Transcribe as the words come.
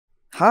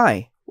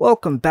Hi,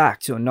 welcome back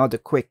to another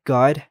quick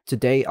guide.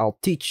 Today I'll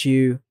teach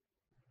you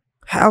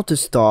how to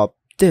stop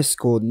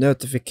Discord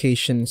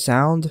notification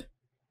sound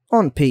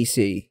on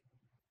PC.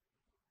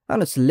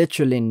 And it's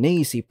literally an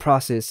easy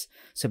process,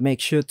 so make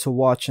sure to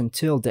watch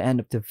until the end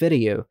of the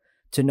video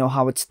to know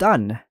how it's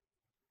done.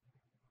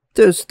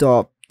 To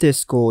stop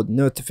Discord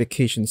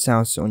notification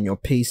sounds on your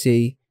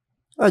PC,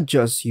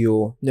 adjust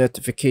your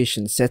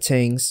notification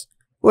settings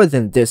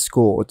within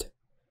Discord.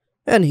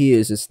 And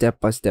here's a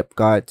step-by-step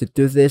guide to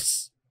do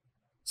this.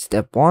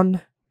 Step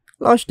 1.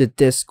 Launch the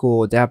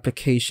Discord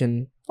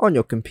application on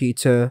your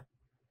computer.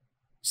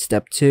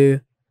 Step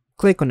 2.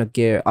 Click on the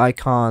gear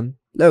icon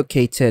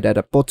located at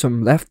the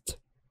bottom left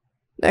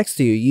next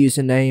to your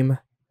username.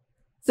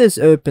 This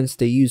opens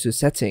the user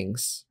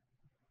settings.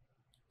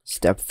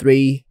 Step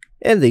 3.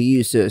 In the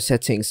user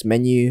settings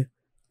menu,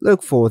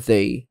 look for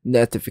the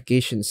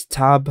notifications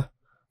tab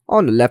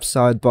on the left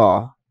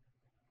sidebar.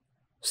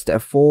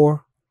 Step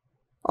 4.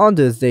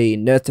 Under the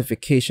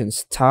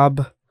notifications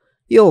tab,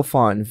 you'll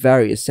find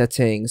various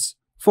settings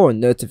for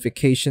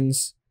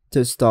notifications.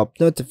 To stop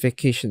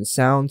notification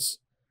sounds,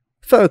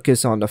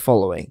 focus on the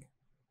following.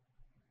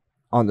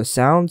 On the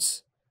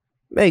sounds,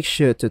 make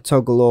sure to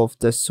toggle off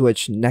the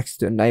switch next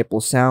to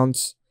enable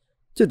sounds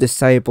to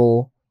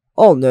disable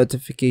all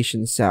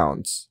notification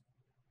sounds.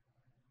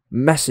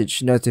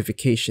 Message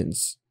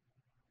notifications.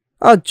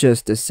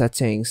 Adjust the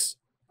settings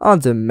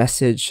under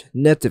message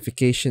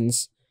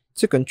notifications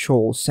to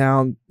control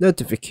sound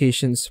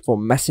notifications for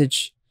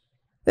message.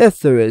 If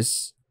there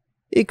is,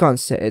 you can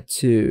set it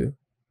to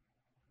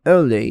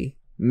only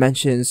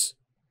mentions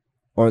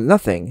or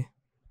nothing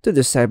to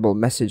disable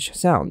message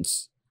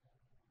sounds.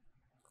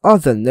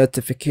 Other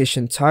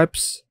notification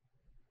types.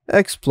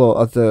 Explore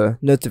other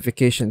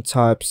notification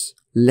types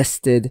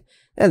listed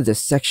in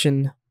this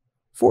section.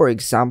 For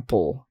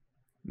example,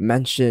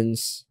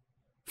 mentions,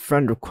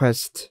 friend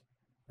request,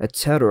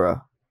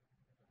 etc.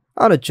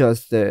 And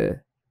adjust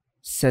the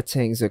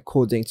settings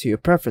according to your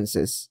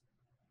preferences.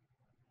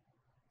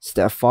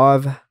 Step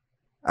 5.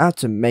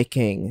 After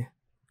making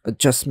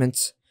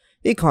adjustments,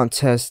 you can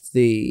test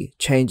the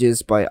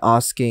changes by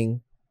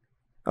asking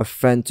a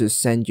friend to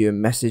send you a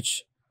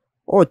message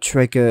or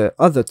trigger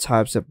other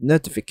types of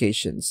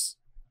notifications.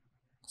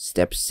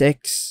 Step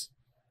 6.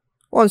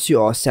 Once you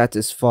are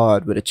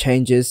satisfied with the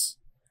changes,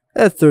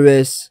 if there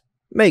is,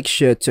 make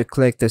sure to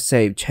click the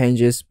Save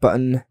Changes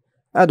button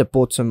at the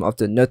bottom of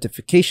the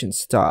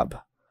Notifications tab.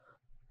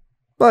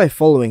 By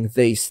following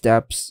these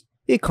steps,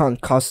 you can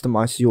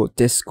customize your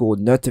Discord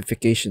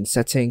notification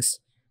settings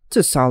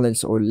to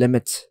silence or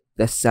limit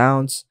the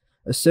sounds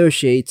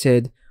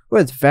associated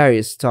with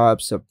various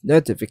types of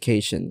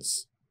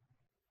notifications.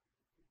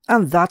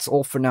 And that's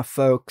all for now,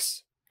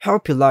 folks.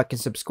 Hope you like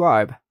and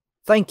subscribe.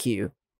 Thank you.